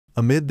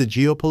Amid the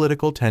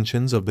geopolitical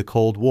tensions of the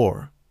Cold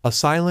War, a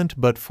silent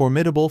but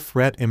formidable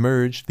threat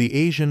emerged: the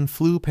Asian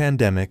flu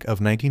pandemic of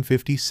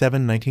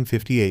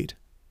 1957-1958.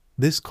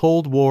 This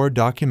Cold War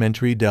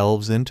documentary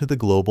delves into the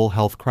global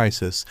health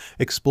crisis,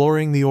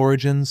 exploring the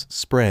origins,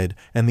 spread,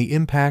 and the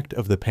impact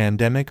of the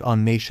pandemic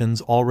on nations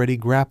already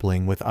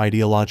grappling with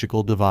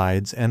ideological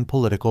divides and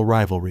political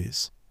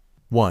rivalries.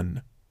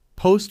 1.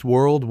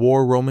 Post-World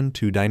War Roman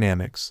II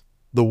dynamics.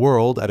 The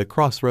world at a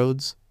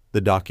crossroads. The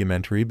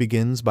documentary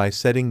begins by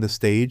setting the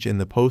stage in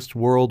the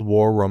post-World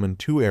War Roman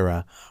II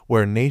era,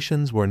 where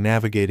nations were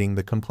navigating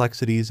the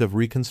complexities of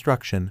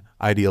reconstruction,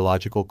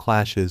 ideological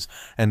clashes,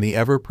 and the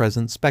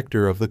ever-present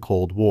specter of the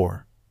Cold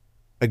War.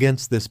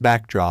 Against this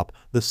backdrop,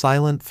 the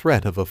silent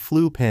threat of a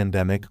flu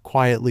pandemic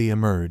quietly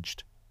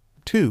emerged.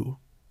 2.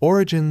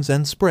 Origins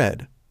and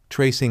spread.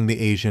 Tracing the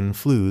Asian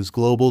flu's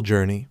global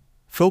journey.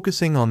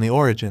 Focusing on the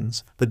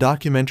origins, the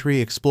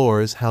documentary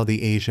explores how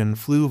the Asian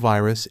flu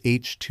virus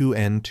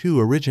H2N2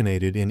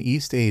 originated in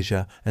East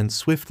Asia and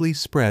swiftly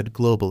spread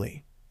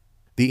globally.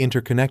 The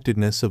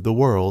interconnectedness of the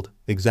world,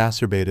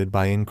 exacerbated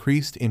by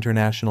increased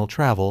international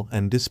travel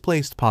and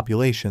displaced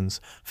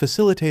populations,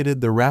 facilitated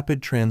the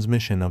rapid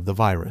transmission of the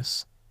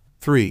virus.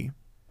 3.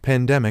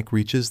 Pandemic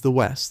reaches the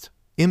West.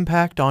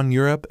 Impact on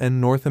Europe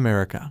and North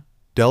America.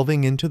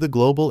 Delving into the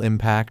global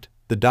impact,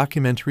 the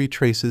documentary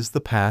traces the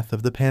path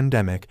of the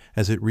pandemic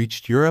as it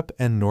reached Europe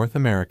and North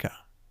America.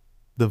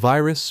 The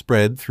virus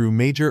spread through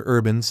major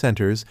urban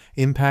centers,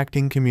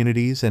 impacting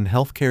communities and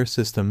healthcare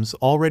systems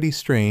already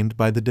strained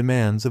by the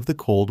demands of the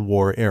Cold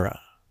War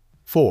era.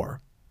 4.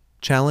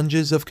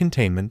 Challenges of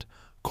containment.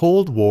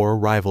 Cold War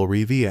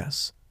rivalry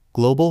vs.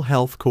 global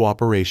health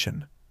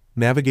cooperation.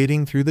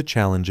 Navigating through the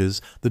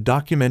challenges, the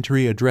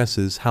documentary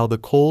addresses how the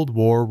Cold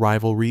War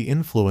rivalry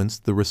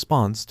influenced the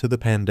response to the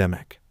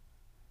pandemic.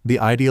 The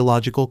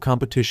ideological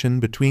competition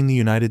between the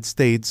United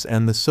States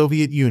and the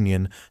Soviet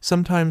Union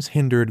sometimes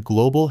hindered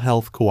global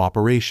health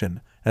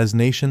cooperation, as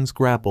nations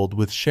grappled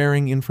with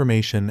sharing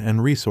information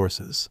and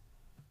resources.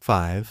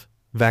 5.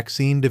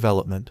 Vaccine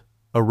development.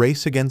 A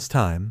race against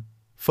time.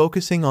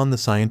 Focusing on the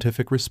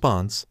scientific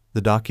response, the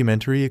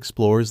documentary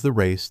explores the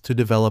race to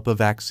develop a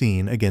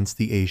vaccine against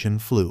the Asian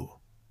flu.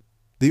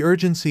 The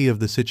urgency of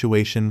the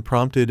situation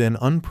prompted an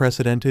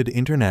unprecedented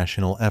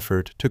international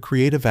effort to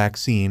create a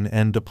vaccine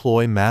and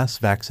deploy mass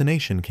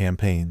vaccination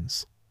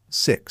campaigns.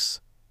 6.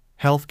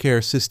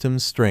 Healthcare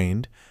systems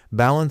strained,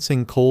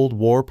 balancing Cold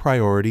War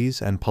priorities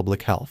and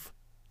public health.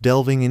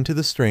 Delving into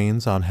the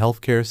strains on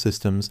healthcare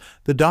systems,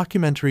 the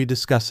documentary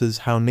discusses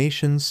how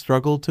nations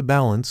struggled to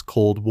balance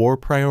Cold War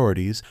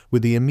priorities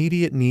with the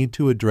immediate need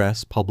to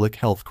address public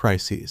health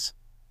crises.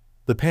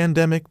 The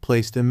pandemic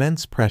placed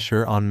immense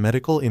pressure on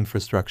medical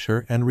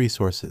infrastructure and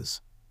resources.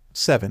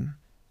 7.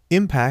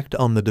 Impact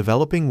on the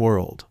developing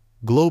world.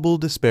 Global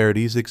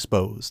disparities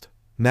exposed.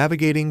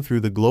 Navigating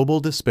through the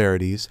global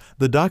disparities,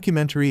 the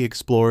documentary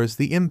explores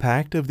the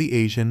impact of the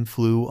Asian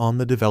flu on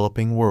the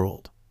developing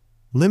world.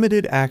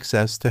 Limited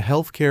access to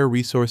healthcare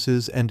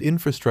resources and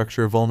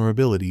infrastructure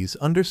vulnerabilities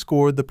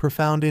underscored the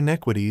profound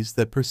inequities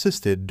that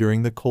persisted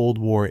during the Cold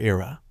War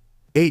era.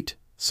 8.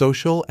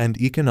 Social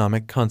and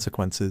economic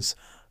consequences.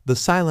 The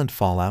silent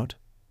fallout.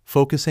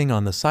 Focusing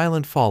on the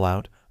silent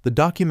fallout, the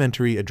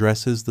documentary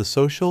addresses the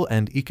social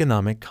and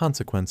economic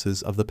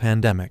consequences of the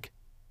pandemic.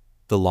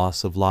 The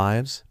loss of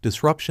lives,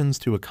 disruptions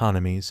to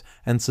economies,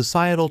 and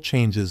societal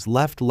changes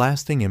left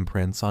lasting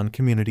imprints on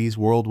communities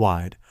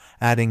worldwide,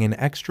 adding an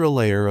extra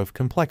layer of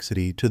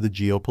complexity to the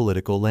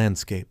geopolitical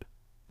landscape.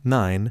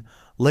 9.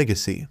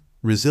 Legacy.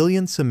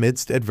 Resilience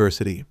amidst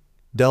adversity.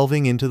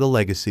 Delving into the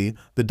legacy,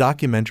 the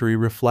documentary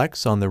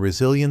reflects on the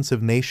resilience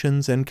of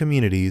nations and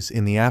communities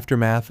in the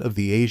aftermath of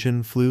the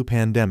Asian flu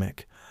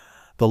pandemic.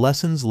 The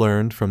lessons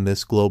learned from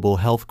this global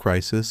health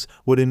crisis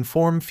would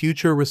inform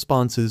future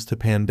responses to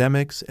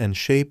pandemics and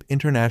shape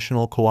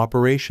international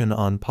cooperation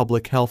on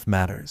public health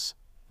matters.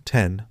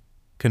 10.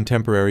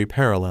 Contemporary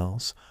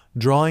parallels.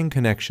 Drawing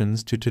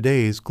connections to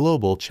today's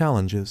global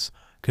challenges.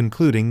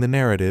 Concluding the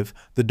narrative,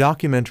 the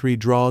documentary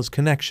draws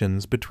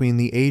connections between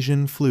the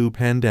Asian flu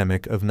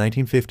pandemic of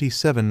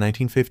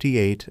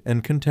 1957-1958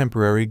 and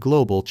contemporary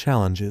global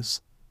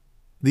challenges.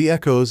 The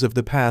echoes of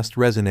the past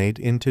resonate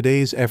in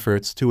today's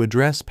efforts to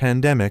address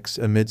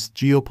pandemics amidst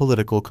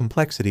geopolitical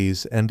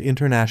complexities and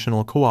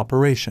international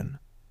cooperation.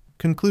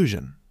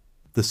 Conclusion.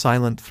 The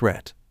silent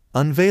threat.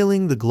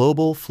 Unveiling the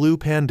global flu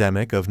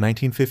pandemic of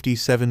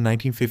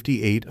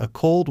 1957-1958, a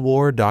Cold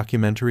War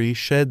documentary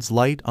sheds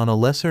light on a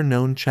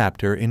lesser-known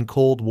chapter in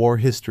Cold War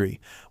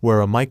history, where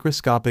a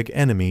microscopic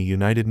enemy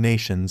united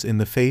nations in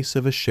the face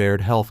of a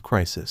shared health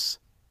crisis.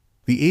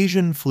 The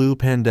Asian flu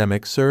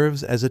pandemic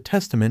serves as a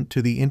testament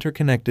to the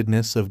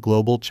interconnectedness of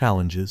global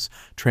challenges,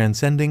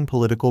 transcending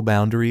political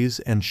boundaries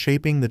and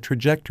shaping the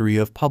trajectory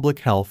of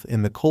public health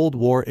in the Cold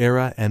War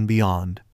era and beyond.